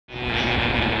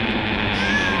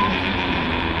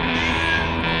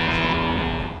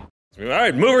All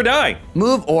right, move or die.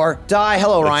 Move or die.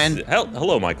 Hello, Ryan.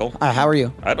 Hello, Michael. How are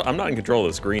you? I'm not in control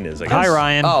of the screen, I guess. Hi,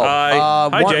 Ryan. Oh,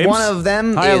 Hi, James. One of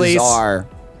them Hi, is Elyse.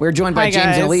 We're joined by Hi,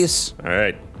 James and guys. Elyse All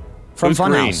right. from Who's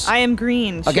green? Funhaus. I am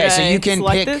green. Okay, so you can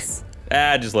select pick- this?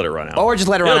 Just let it run out. Or just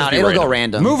let it run out. It'll go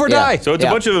random. Move or Yeah. die. So it's a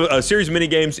bunch of a series of mini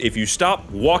games. If you stop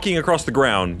walking across the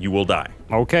ground, you will die.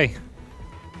 Okay.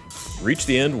 Reach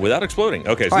the end without exploding.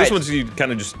 Okay, so All this right. one's you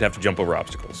kind of just have to jump over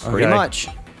obstacles. Pretty Okay. much.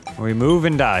 We move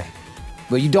and die.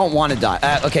 Well, you don't want to die.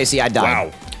 Okay, see, I died.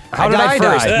 Wow. How did I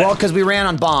first. die? Well, because we ran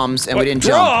on bombs and What? we didn't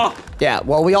Draw? jump. Yeah,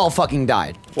 well, we all fucking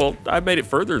died. Well, I made it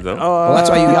further though. Well, that's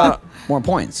why you got more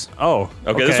points. Oh.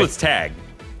 okay, this one's tag.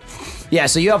 Yeah,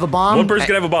 so you have a bomb. One person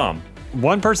can have a bomb.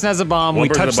 One person has a bomb. One We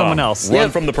person touch has a bomb. someone else. Run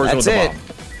Yep, from the person with that's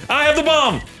the bomb. I have the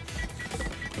bomb.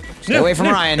 Stay away from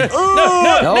Ryan. No.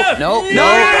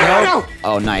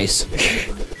 Oh, nice.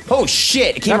 Oh,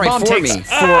 shit. It came That right bomb for takes me.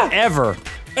 forever.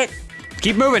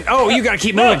 Keep moving. Oh, you gotta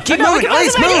keep moving. Keep moving. At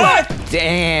least move.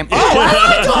 Damn. Oh,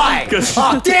 I died. 'Cause-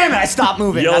 Oh, damn it. I stopped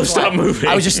moving. Yellow, That's why. stop moving.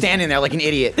 I was just standing there like an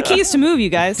idiot. The key is to move, you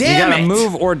guys. Damn You gotta it.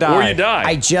 move or die. Or you die.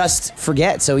 I just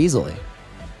forget so easily.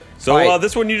 So All right.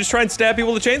 this one you just try and stab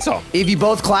people with a chainsaw. If you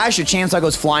both clash, your chainsaw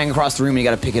goes flying across the room and you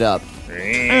gotta pick it up.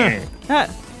 Ah,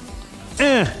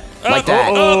 Like that.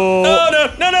 Oh,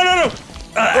 no.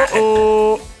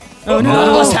 oh no. None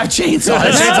of us have chainsaws.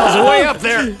 The chainsaw's way up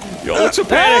there. You all look so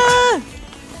panicked.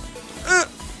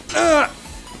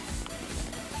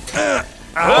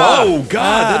 Oh,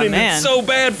 God, that ended man. so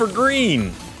bad for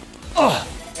green.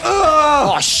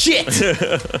 Oh, shit.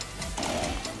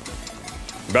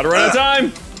 About to run out of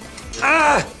time.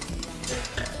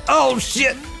 Oh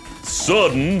shit.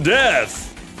 Sudden death.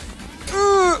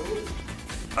 Oh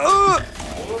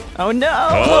no.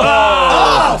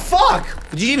 Oh, fuck.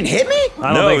 Did you even hit me? I don't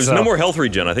No, think there's so. no more health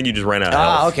regen. I think you just ran out of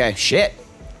health. Ah, okay. Shit.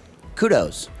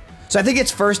 Kudos. So I think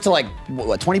it's first to like,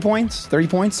 what, 20 points? 30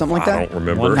 points? Something like that? I don't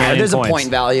remember. One Yeah, there's a points. point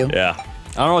value. Yeah. I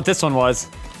don't know what this one was.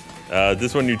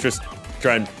 This one you just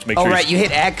try and make Oh, sure right. You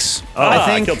hit X, I I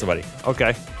think. killed somebody.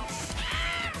 Okay.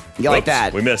 You go like Oops,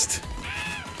 that. We missed.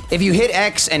 If you hit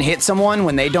X and hit someone,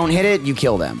 when they don't hit it, you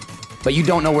kill them. But you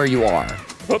don't know where you are.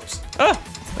 Whoops. I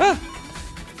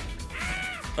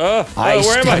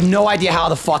where am I? have no idea how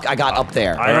the fuck I got up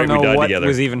there. I All right, don't we know died what together.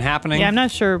 was even happening. Yeah, I'm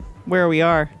not sure where we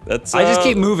are. That's. I just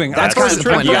keep moving. That's Of course, kind of the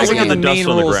we're point of the focusing on the game. main Dust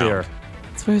on the rules ground. here.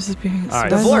 It's where's disappearing. All right.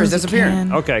 The floor is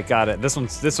disappearing. Okay, got it. This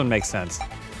one makes sense.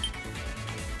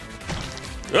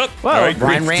 Oh, Whoa. all right,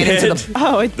 Ryan Green's ran into dead. the...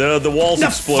 Oh, it, The walls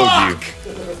explode fuck!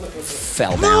 you.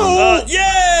 Fell down.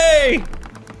 Yay!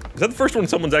 Is that the first one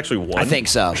someone's actually won? I think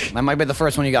so. That might be the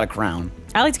first one you got a crown.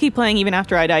 I like to keep playing even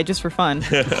after I die, just for fun.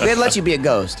 They let you be a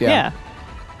ghost, yeah. Yeah.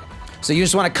 So you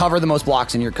just want to cover the most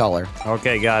blocks in your color.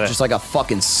 Okay, got it. Just like a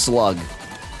fucking slug.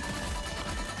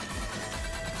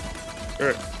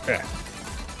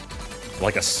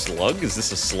 Like a slug? Is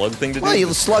this a slug thing to do? Well,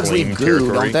 you slugs Claim leave goo,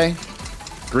 territory. don't they?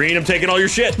 Green, I'm taking all your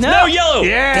shit. No. Yellow!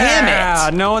 yeah.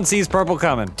 Damn it. No one sees purple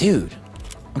coming. Dude,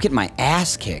 I'm getting my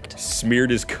ass kicked.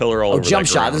 Smeared his color all Oh, over jump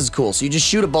that shot. ground. This is cool. So you just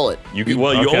shoot a bullet. You can,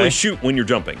 well, you Okay. only shoot when you're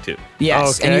jumping, too.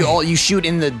 Yes, Okay. and you shoot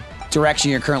in the direction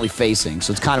you're currently facing,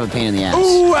 so it's kind of a pain in the ass.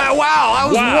 Ooh, wow, that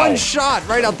was Wow. one shot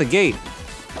right out the gate.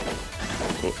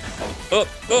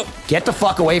 Get the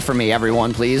fuck away from me,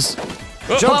 everyone, please.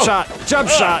 Jump shot.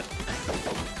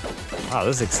 Wow,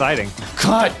 this is exciting.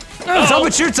 Cut.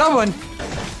 Someone shoot someone.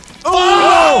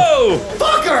 Oh!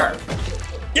 Fucker!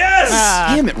 Yes!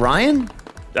 Damn it, Ryan.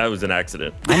 That was an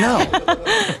accident. I know.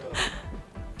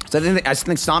 So I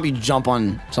think Stomp, you jump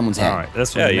on someone's head. All right,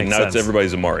 this one Yeah, makes now sense. it's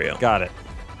everybody's a Mario. Got it.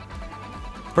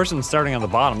 Person starting on the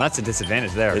bottom, that's a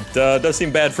disadvantage there. It does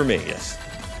seem bad for me, yes.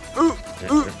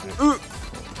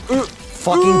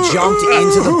 Fucking jumped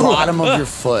into the bottom of your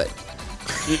foot.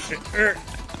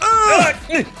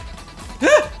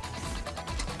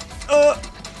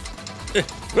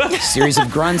 Series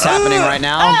of grunts happening right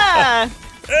now.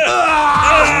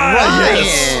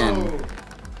 Ryan!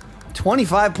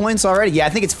 25 points already? Yeah, I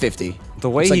think it's 50. The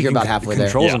way Looks like he you're about halfway there.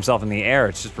 controls Yeah. himself in the air,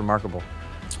 it's just remarkable.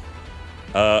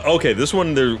 Okay, this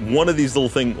one, one of these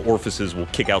little orifices will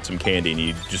kick out some candy, and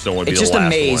you just don't want to be It's the just a last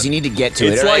maze. one. You need to get to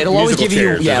It's it. like It'll always musical give you,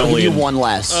 chairs. yeah, There's it'll give only you one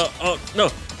less. No.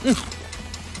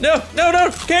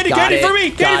 No. Candy Got it. for me!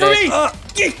 Got Candy it.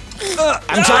 for me!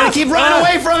 I'm trying to keep running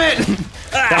away from it.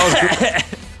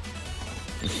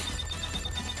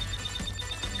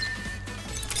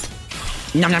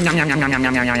 Nom, nom, nom, nom, nom, nom, nom,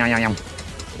 nom, nom, nom, nom, nom.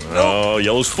 Oh,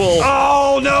 yellow's full.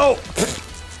 Oh, no!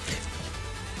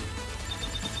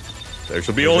 There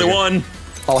should be only one.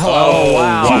 Oh, hello.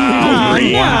 Wow.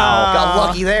 Green. Got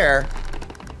lucky there.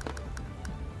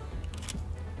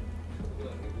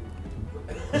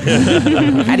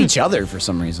 At each other for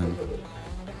some reason.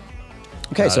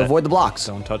 Okay, so avoid the blocks.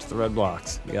 Don't touch the red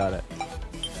blocks. You got it.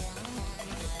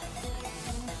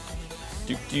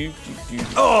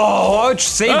 Oh, it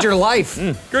saved your life.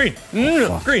 Green.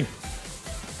 Green.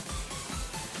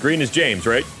 Green is James,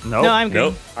 right? Nope. No, I'm green.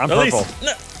 Nope. I'm Elyse. purple.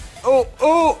 No.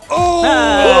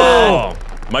 Oh.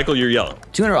 Michael, you're yellow.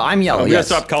 2 in a row. I'm yellow. We gotta Yes.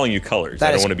 stop calling you colors. That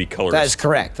I don't is- want to be colors. That is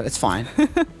correct. That's fine.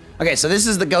 Okay, so this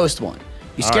is the ghost one.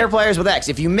 You scare players with X.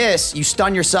 If you miss, you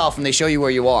stun yourself and they show you where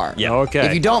you are. Yeah. Okay.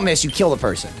 If you don't miss, you kill the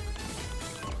person.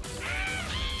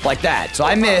 Like that. So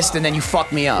I missed and then you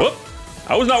fucked me up. Whoop.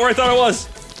 I was not where I thought I was.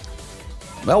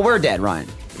 Well, we're dead, Ryan.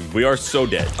 We are so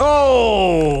dead.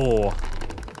 Oh.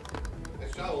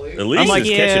 Elyse I'm like, is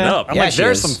catching yeah. up. I'm Yeah, like, she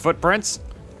there's is. some footprints.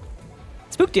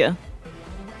 Spooked you.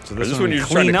 So This one you're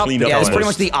just trying to clean up. Yeah, it's pretty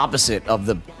almost. much the opposite of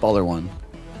the other one.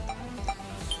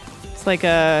 It's like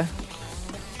a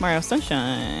Mario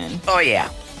Sunshine. Oh, yeah.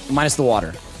 Minus the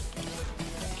water.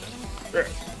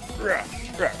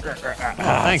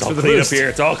 Thanks It's all for the clean boost. up here.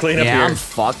 It's all clean up Yeah, here. I'm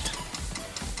fucked.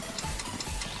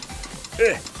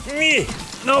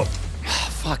 No.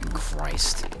 Fucking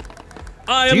Christ.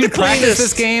 I Do am you the practice cleanest.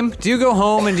 this game? Do you go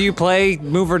home and do you play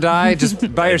Move or Die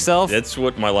just by yourself? That's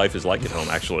what my life is like at home,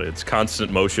 actually. It's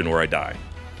constant motion where I die.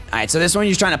 All right, so this one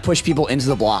you're trying to push people into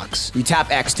the blocks. You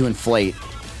tap X to inflate.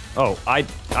 Oh,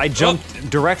 I jumped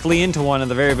directly into one at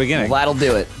the very beginning. Well, that'll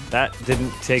do it. That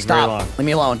didn't take very Stop. long. Leave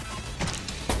me alone.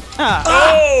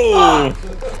 Oh!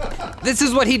 This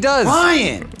is what he does.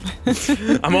 Ryan!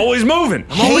 I'm always moving.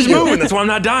 I'm always moving. That's why I'm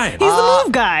not dying. He's the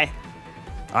move guy.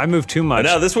 I move too much.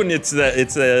 No, this one, you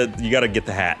gotta get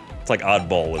the hat. It's like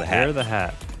oddball with a hat. Wear the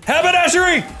hat.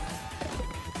 Haberdashery!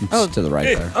 Oh, to the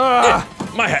right there.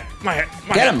 My hat, my hat,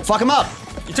 my Get hat. him! Fuck him up!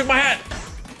 You took my hat.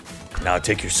 Now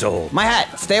take your soul. My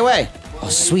hat! Stay away! Oh,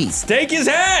 sweet. Take his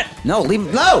hat! No, leave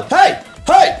him. No! Hey!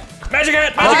 Hey! Magic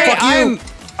hat, magic hat! I'm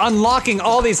unlocking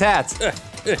all these hats. Oh,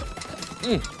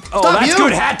 Stop that's you!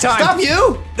 good hat time. Stop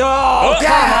you! Oh,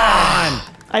 Yeah!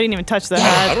 I didn't even touch the I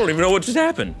hat. don't even know what just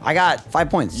happened. I got 5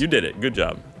 points. You did it. Good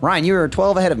job. Ryan, you were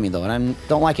 12 ahead of me though, and I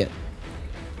don't like it.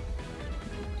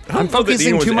 I'm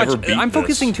focusing too much. I'm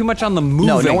focusing too much on the moving.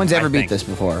 No, no one's ever I beat think. this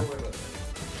before.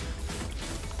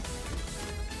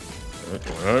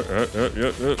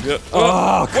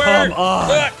 Oh, come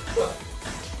on.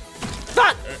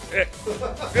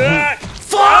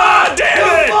 Ah, damn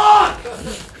it!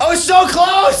 I was so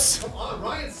close!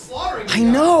 Ryan's slaughtering I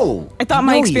know. I thought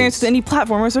my know he experience is. with any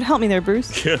platformers would help me there, Bruce.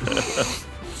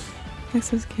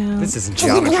 Texas count. This isn't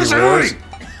Geometry Wars.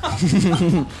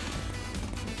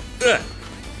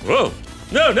 Whoa.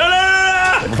 No, no,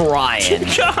 no, no, no! Ryan.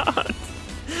 God!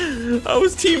 I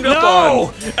was teamed up No!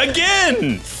 on.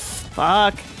 Again!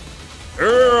 Fuck.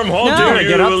 I'm haunting No. you,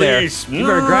 Get up there. Elyse. You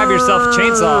better grab yourself a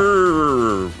chainsaw.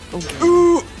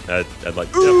 Ooh. I'd like,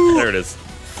 yep, there it is.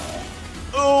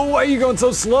 Oh, why are you going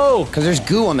so slow? Because there's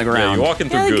goo on the Yeah, ground. you're walking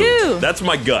through Yeah, the goo. goo. That's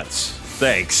my guts.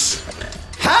 Thanks.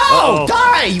 How? Uh-oh.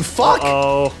 Die, you fuck!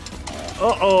 Oh.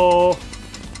 Uh-oh.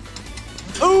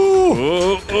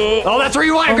 Ooh. Oh, that's where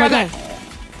you want to grab God. that.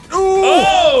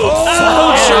 Oh!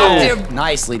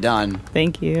 Nicely done.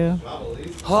 Thank you.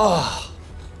 Fuck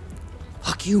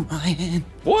you, Ryan.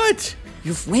 What?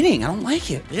 You're winning. I don't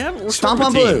like it. Yeah, we're Stomp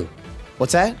sort on of a team. blue.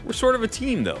 What's that? We're sort of a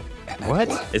team, though. What?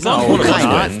 It's not No, one of us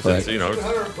kind of, wins. but- It's, you know.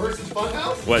 Hunter versus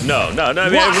Funhaus? What? No. I mean, Why-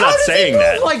 I'm how not does he saying move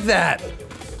that. like that.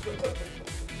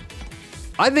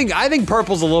 I think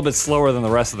purple's a little bit slower than the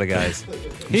rest of the guys.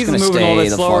 He's gonna moving a little stay bit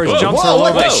the slower. fuck His up. jumps Whoa, are a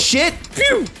what little the bit. shit?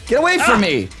 Phew! Get away from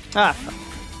me! Ah.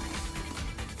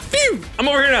 Phew! I'm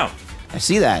over here now. I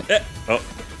see that. Oh.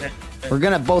 We're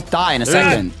gonna both die in a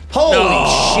second. Holy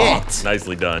No. shit!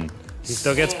 Nicely done. He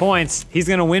still gets points. He's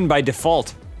gonna win by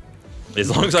default. As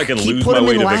long as I can lose Put my him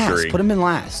way in to last. victory. Put him in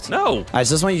last. No. Alright,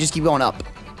 so this one you just keep going up.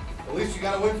 At least you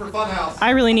gotta win for Funhaus.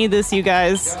 I really need this, you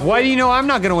guys. Why do you know I'm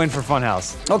not gonna win for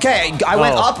Funhaus? Okay, I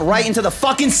went Oh. up right into the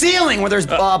fucking ceiling where there's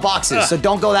boxes, so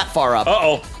don't go that far up.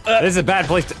 Uh-oh. This is a bad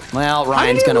place to. Well, How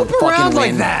Ryan's do you gonna loop around fucking like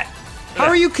win. that? How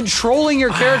are you controlling your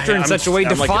character in I'm such a way,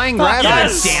 I'm like- defying Fuck gravity? God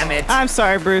yes. damn it! I'm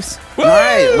sorry, Bruce.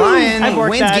 Alright, Ryan I've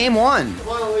worked wins that. game one. Come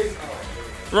on, Elyse.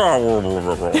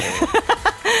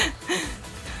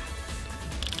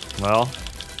 Well,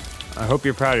 I hope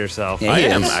you're proud of yourself. Yeah, I he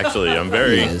am, is. actually. I'm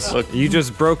very... He is. Look, You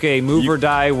just broke a move or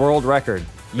die world record.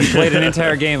 You played an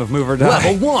entire game of move or die.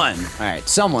 Level one. Alright,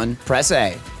 someone press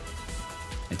A.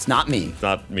 It's not me.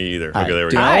 not me either. Alright, Okay, there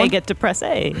we do go. I- I get to press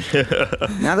A.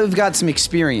 Now that we've got some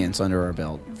experience under our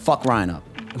belt, fuck Ryan up.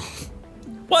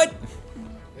 What?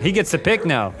 He gets to pick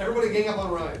now. Everybody gang up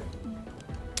on Ryan.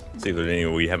 See if there's any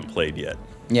we haven't played yet.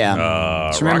 Yeah.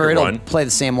 Just remember, rocket it'll run. play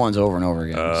the same ones over and over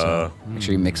again. So make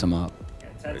sure you mix them up.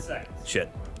 10 seconds. Shit.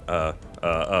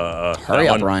 Hurry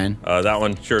up, Ryan. That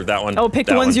one. Sure, that one. Oh, pick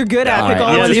that the ones one. you're good at. Alright. Pick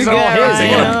all the Yeah, ones these you're are good all at. his,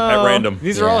 Take yeah. them at random.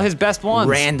 These are all his best ones.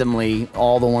 Randomly,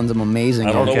 all the ones I'm amazing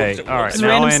I don't at. know. Okay, all right. It's now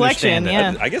random I selection,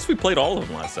 understand it. yeah. I guess we played all of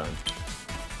them last time.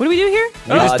 What do we do here?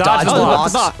 We just dodged dodge the the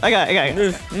blocks. blocks. I got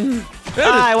it.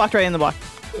 I walked right in the block.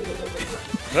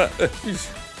 Damn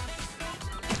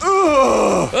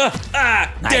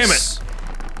it! Nice.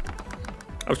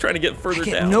 I was trying to get further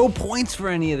Get down. no points for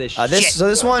any of this shit.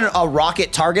 This one, a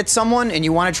rocket targets someone, and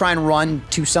you want to try and run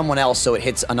to someone else so it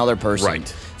hits another person. Right.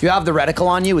 If you have the reticle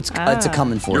on you, it's a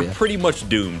coming for You're you. pretty much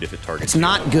doomed if it targets It's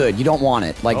not good. You don't want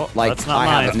it. Like Oh, like that's not I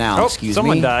mine. have it now. Oh, Excuse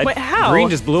someone me. died. Wait, how? Green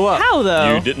just blew up. How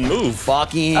though? You didn't move.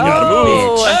 Fucking Gotta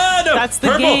move. Oh, Ah, no. that's the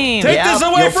Purple, game. Take Yeah, this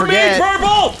away you'll from forget. me,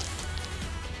 Purple!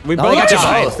 We Oh, they both got you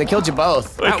died. both. They killed you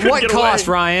both. At couldn't what get cost,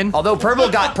 away. Ryan? Although purple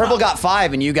got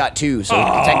 5 and you got 2, so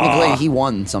technically he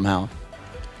won somehow.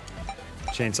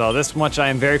 Chainsaw, this much I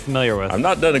am very familiar with. I've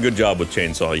not done a good job with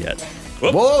chainsaw yet.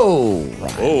 Whoop. Whoa!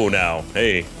 Right. Oh, now,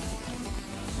 hey.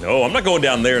 No, I'm not going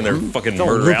down there in their fucking Don't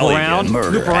murder loop alley around. again.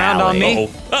 Murder Loop around on alley. me.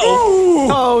 Uh-oh.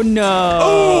 Oh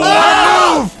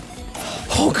no.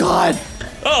 Oh god!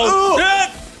 Uh-oh.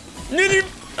 Ah!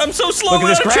 I'm so slow Look at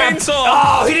with this a grab. chainsaw.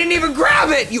 Oh, he didn't even grab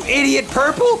it! You idiot,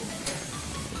 purple!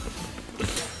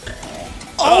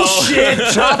 Oh shit!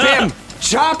 Chop him!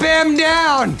 Chop him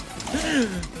down!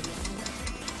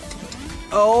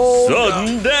 Oh.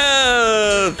 Sudden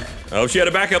death. Oh, she had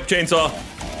a backup chainsaw.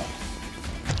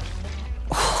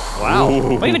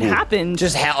 Wow. What even happened?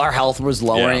 Just our health was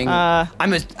lowering. Yeah. I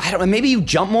don't know. Maybe you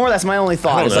jump more. That's my only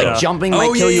thought. don't It's know. like jumping Oh,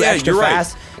 might kill yeah, you yeah, extra you're right.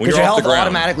 fast When because you're your off the health ground.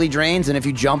 automatically drains, and if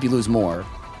you jump, you lose more.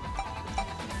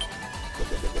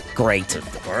 Great.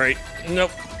 All right.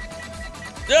 Nope.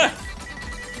 Ah.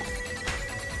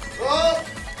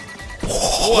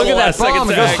 Oh, Look at that last second bomb.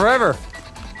 It goes tag. forever.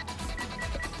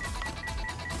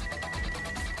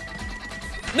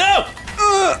 No!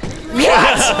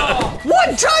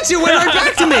 One touch, it went right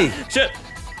back to me. Shit.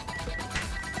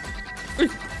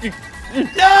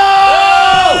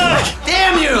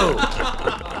 Damn you!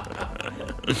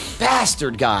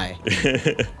 Bastard guy.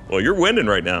 Well, you're winning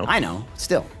right now. All I know.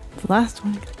 Still. The last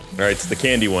one. right, it's the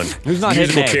candy one. Who's not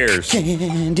Musical hitting A? chairs.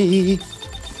 Candy.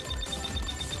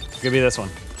 It's gonna be this one.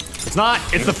 It's not.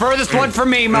 It's the furthest one from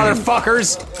me,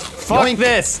 motherfuckers. Fuck Yoink.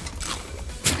 this.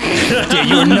 Dude,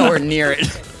 you were nowhere near it.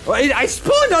 Well, I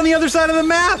spawned on the other side of the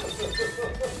map.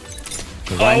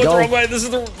 Oh, Ryan, what's go. wrong way? This is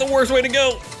the worst way to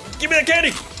go. Give me that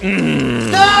candy.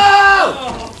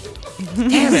 No!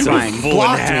 Damn it, Ryan. Full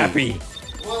Blocked and me. happy.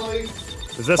 come on,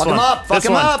 Elyse. Is this Fuck one? him up. Fuck This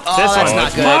him one. up. Oh, This that's one.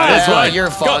 not good. This Yeah, one. you're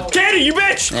Go, fucked. candy, you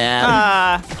bitch!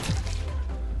 Yeah.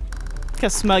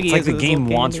 Because Smuggy It's like is the his game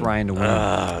little wants candy. Ryan to win.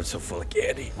 Ah, I'm so full of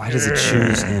candy. Why does it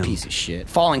choose him? Piece of shit.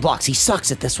 Falling blocks. He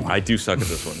sucks at this one. I do suck at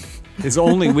this one. His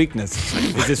only weakness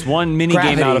is this one mini game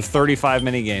Gravity. out of 35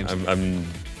 mini games. I'm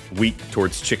weak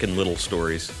towards Chicken Little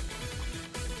stories.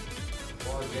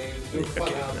 Come on, James. Do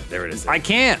Funhaus. There it is. I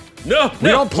can't. No, We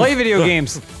don't play video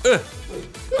games.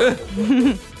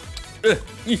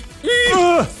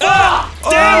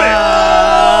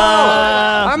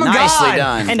 I'm a Nicely god.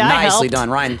 done. And I Nicely helped. done.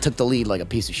 Ryan took the lead like a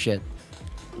piece of shit.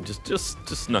 Just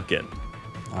snuck in.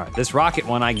 All right, this rocket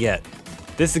one I get.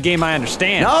 This is the game I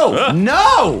understand. No!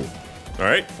 No! All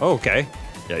right. Okay.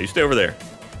 Yeah, you stay over there.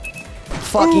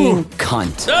 Fucking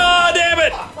cunt. Ah, damn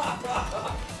it!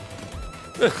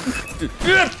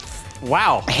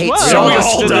 Wow. I hate Whoa. so Did we much.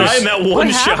 all die in that one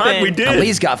What shot? happened? We did.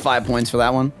 Elyse got 5 points for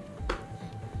that one.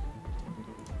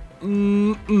 All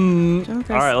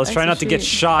right, let's try not to get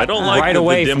shot I don't like right that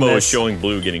away the from demo is this. showing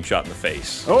Blue getting shot in the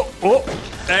face. Oh, oh.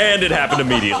 And it happened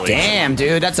immediately. Damn,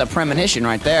 dude, that's a premonition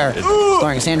right there.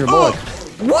 Starring Sandra Bullock.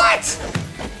 What?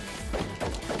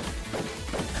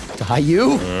 Die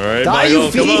you? All right, Die, Michael,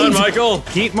 you come on, fiend. Michael.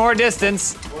 Keep more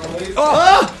distance. Come on,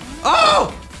 Elyse.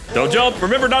 Oh! Don't jump.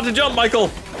 Remember not to jump, Michael.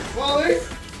 Come on,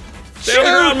 Elyse. Stay on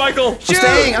the ground, Michael. I'm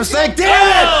staying. Damn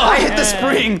it! Oh! I hit the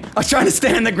spring. I was trying to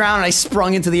stay on the ground and I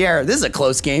sprung into the air. This is a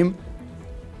close game.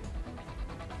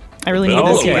 I really need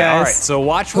this, you Okay, guys. all right. So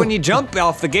watch when you jump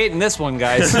off the gate in this one,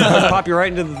 guys. It'll pop you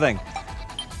right into the thing.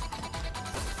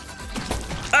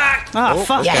 Ah,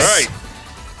 fuck. Yes.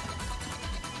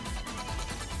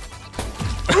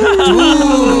 All right.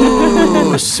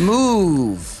 Ooh,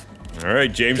 smooth. All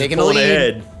right, James is Taking the pulling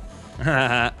lead.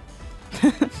 ahead.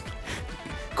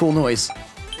 Cool noise.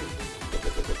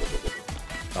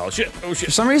 Oh, shit. Oh, shit.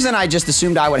 For some reason, I just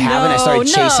assumed I would have it and I started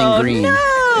chasing green.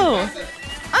 No!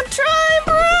 I'm trying,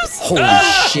 Bruce! Holy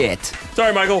shit.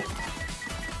 Sorry, Michael.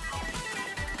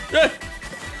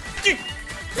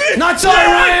 Not sorry,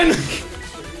 Ryan!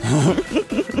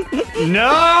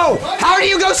 No! How do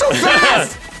you go so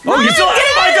fast? Oh, you still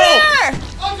have Michael!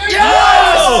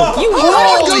 Yes! You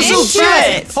Holy go so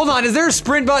shit! Hold on, is there a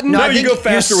sprint button? No, No, I you think go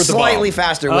faster you're with the bomb. slightly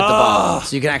faster with the bomb,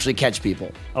 so you can actually catch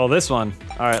people. Oh, this one.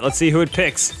 All right, let's see who it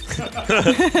picks.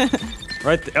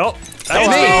 Right there. Oh, that's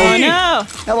Oh me. no!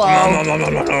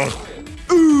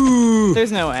 Hello.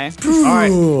 There's no way. All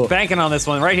right, banking on this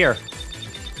one right here.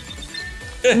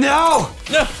 No!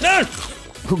 No, no!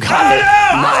 Who got it?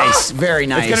 Nice. Very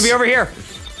nice. It's gonna be over here.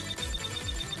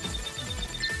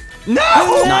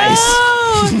 No! Nice.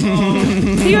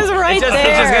 He was right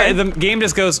there. The game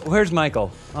just goes, where's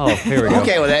Michael? Oh, here we go.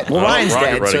 Okay with it. Well, Oh, Ryan's Rocket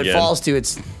dead, Run so it again. falls to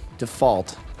its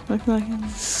default. Look like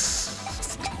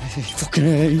Fucking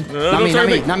A. Not don't me, turn not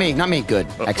me, me. not me, not me. Good.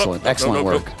 Excellent. Excellent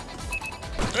no, no. work.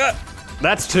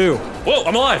 That's 2. Whoa,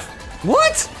 I'm alive.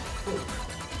 What?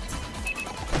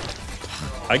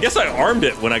 I guess I armed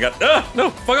it when I got. No,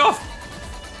 fuck off.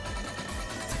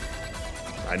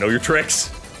 I know your tricks.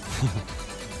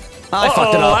 I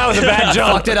fucked it up. That was a bad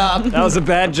jump. Fucked it up. That was a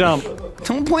bad jump.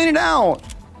 Don't point it out.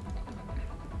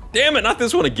 Damn it, not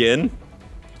this one again.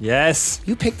 Yes.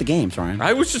 You pick the games, Ryan.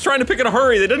 I was just trying to pick in a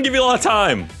hurry. They doesn't give you a lot of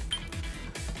time.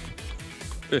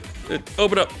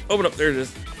 Open up, open up. There it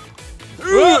is.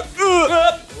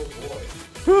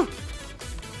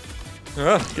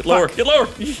 Get lower, get lower.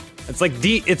 It's like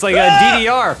it's like a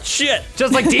DDR. Shit.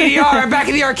 Just like DDR, I'm back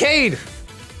in the arcade.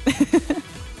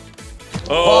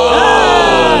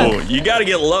 Oh, you gotta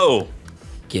get low.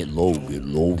 Get low, get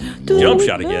low. Jump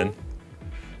shot again.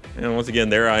 And once again,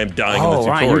 there I am dying in Oh, the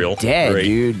Ryan, tutorial. you're dead, Great.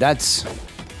 dude. That's.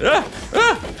 Ah,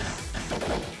 ah.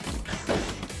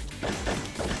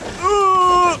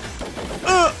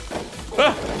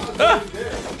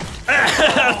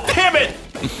 Damn it!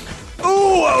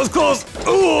 Ooh, that was close.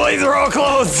 Ooh, these are all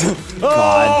close.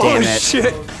 God damn it.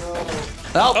 Shit.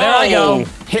 Oh, there I go. Oh.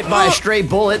 Hit by a stray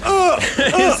bullet.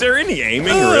 Is there any aiming,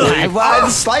 really?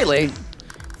 Slightly.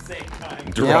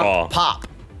 Draw. Yep. Pop.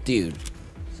 Dude.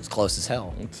 It's close as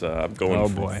hell. It's, I'm going Oh,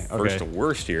 from boy. first Okay. to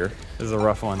worst here. This is a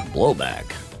rough one.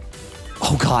 Blowback.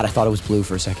 Oh god, I thought it was blue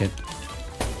for a second.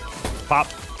 Pop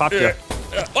you.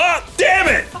 Ah, damn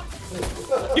it!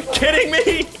 You kidding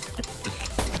me?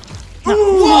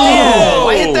 Whoa!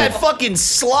 I hit that fucking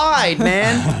slide,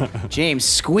 man. James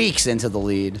squeaks into the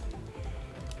lead.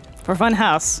 For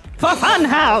Funhaus. For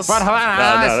Funhaus.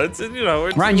 No, it's, you know,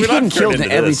 it's, Ryan, you we're not getting killed turned in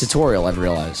into every this. tutorial, I've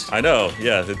realized. I know,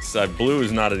 yeah, it's blue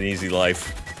is not an easy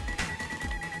life.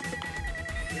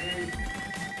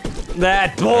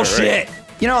 That bullshit.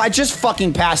 You know, I just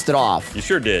fucking passed it off. You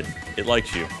sure did. It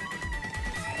likes you.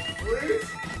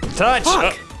 Touch.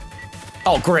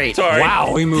 Oh, great. Sorry.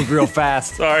 Wow, he moved real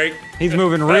fast. Sorry. He's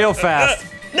moving real fast.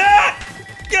 Nah!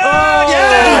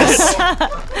 Yes!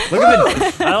 Look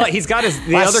at the. He's got the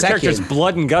Last other character's second.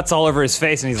 blood and guts all over his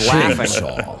face, and he's laughing.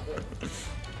 Chainsaw. I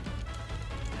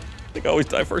think I always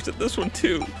die first at this one,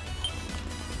 too.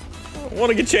 I want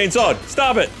to get chainsawed.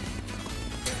 Stop it.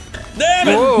 Damn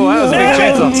it! Whoa, that was a big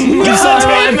chainsaw. You saw it, Damn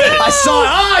Ryan? it! I saw it.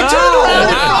 Oh, I turned around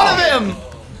in front of him.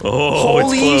 Oh,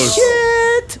 Holy it's close.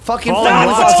 shit! Fucking Falling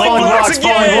blocks, blocks, falling falling blocks, blocks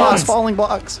falling again. blocks, falling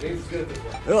blocks.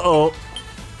 Uh-oh.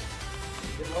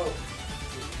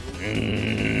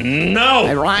 No!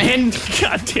 Hey, Ryan.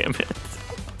 God damn it.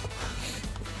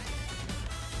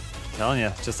 Telling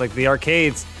you, just like the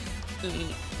arcades.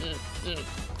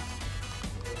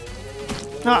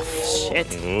 Oh, shit.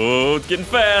 Oh, it's getting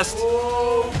fast.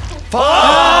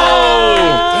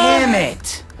 Damn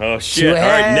it. Oh, shit. All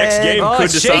right, next game Oh, could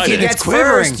it's decide shaking. it. It's Gets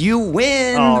quivering. first, you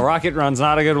win. Oh, Rocket Run's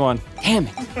not a good one. Damn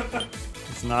it.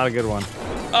 It's not a good one.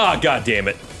 Ah, god damn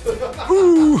it.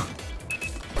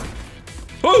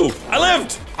 Ooh, I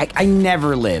lived! I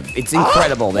never live. It's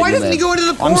incredible that Why you doesn't live. he go into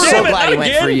the I'm portal? so Damn it, glad he not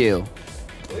went again. for you.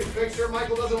 Please make sure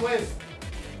Michael doesn't win.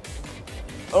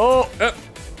 Oh.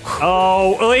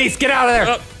 Oh, Elyse, get out of there.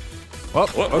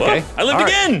 What? okay. I lived All right.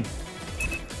 again!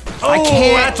 I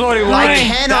can't. that's what he wanted. I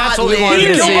cannot That's what he live wanted You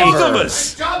to this see. killed both ever. of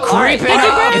us! Creeping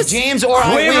up. If James or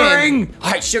I Quivering. win.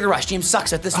 All right, Sugar Rush. James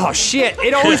sucks at this Oh, one. shit.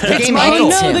 It always picks Game Michael. Oh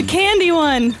hates no, him. the candy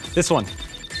one. This one.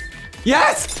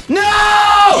 Yes! No!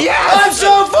 Yes! I'm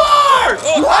so far!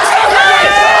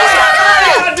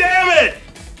 God damn it!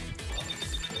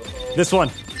 This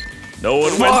one. No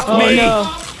one Fuck went. me.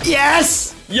 No.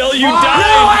 Yes! Yo, you No, died!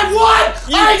 I won!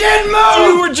 I didn't move!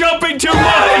 You were jumping too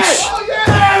much!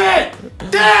 Damn it!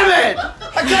 Damn it!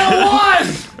 I could have won!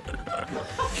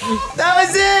 That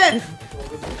was it!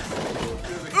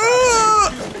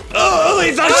 Oh,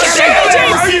 Elyse, I'm James.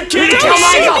 Are you kidding Don't me?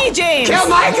 shoot me, James. Kill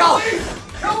Michael!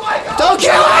 Don't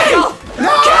kill Michael!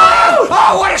 No! Kill him!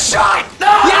 Oh, what a shot! No!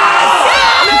 Yes!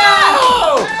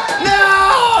 No!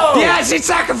 Yes, she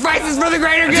sacrifices for the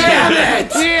greater good. Damn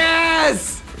it!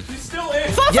 Yes. She's still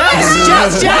in.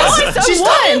 Yes! She's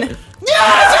won.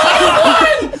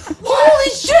 Holy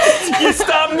shit! You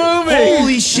stop moving.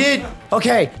 Holy shit!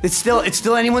 Okay, it's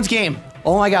still anyone's game.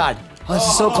 Oh my god. Oh, this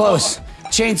is so close.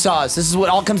 Chainsaws. This is what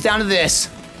all comes down to this.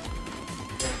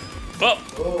 Oh.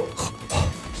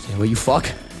 Will you fuck?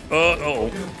 Oh.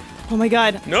 Oh my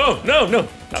god. No, not me.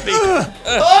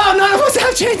 Oh, none of us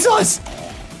have chainsaws!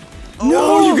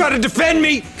 No, you gotta defend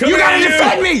me. You gotta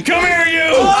defend me. Come here,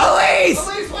 you. Elyse,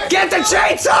 get the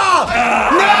chainsaw.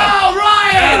 No,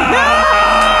 Ryan!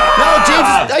 No,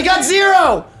 James, I got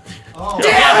 0!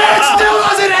 Damn it, it still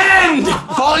doesn't end!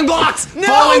 Falling blocks. No,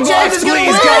 Falling James blocks, is gonna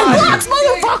please, win! God. Blocks,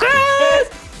 motherfucker!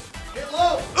 Get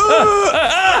low. Oh,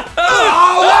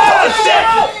 shit.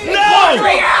 No! Walk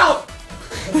me out.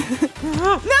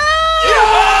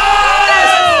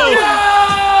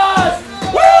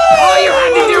 All you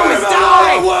had to do was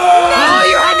die! All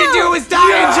you had to do was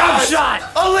die and jump shot!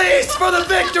 Elyse for the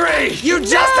victory! You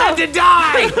just had to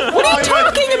die! What are you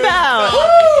talking about?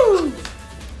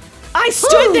 I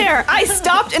stood there. I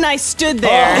stopped and I stood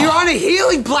there. You're on a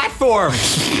healing platform!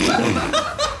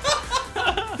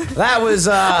 That was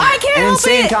I can't an help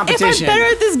insane it competition. if I'm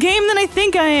better at this game than I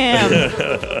think I am.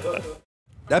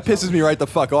 That pisses me right the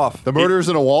fuck off. The murder's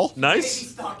in a wall? Nice.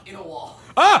 Stuck in a wall.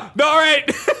 Ah! No, all right.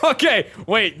 Okay,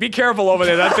 wait, be careful over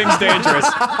there. That thing's dangerous.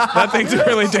 That thing's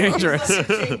really dangerous.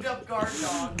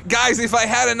 Guys, if I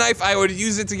had a knife, I would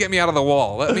use it to get me out of the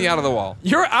wall. Let me out of the wall.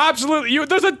 You're absolutely.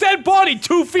 There's a dead body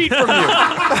 2 feet from you.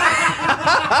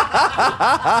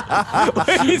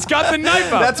 He's got the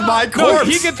knife out. That's my No, corpse.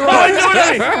 he can throw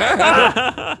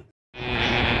it.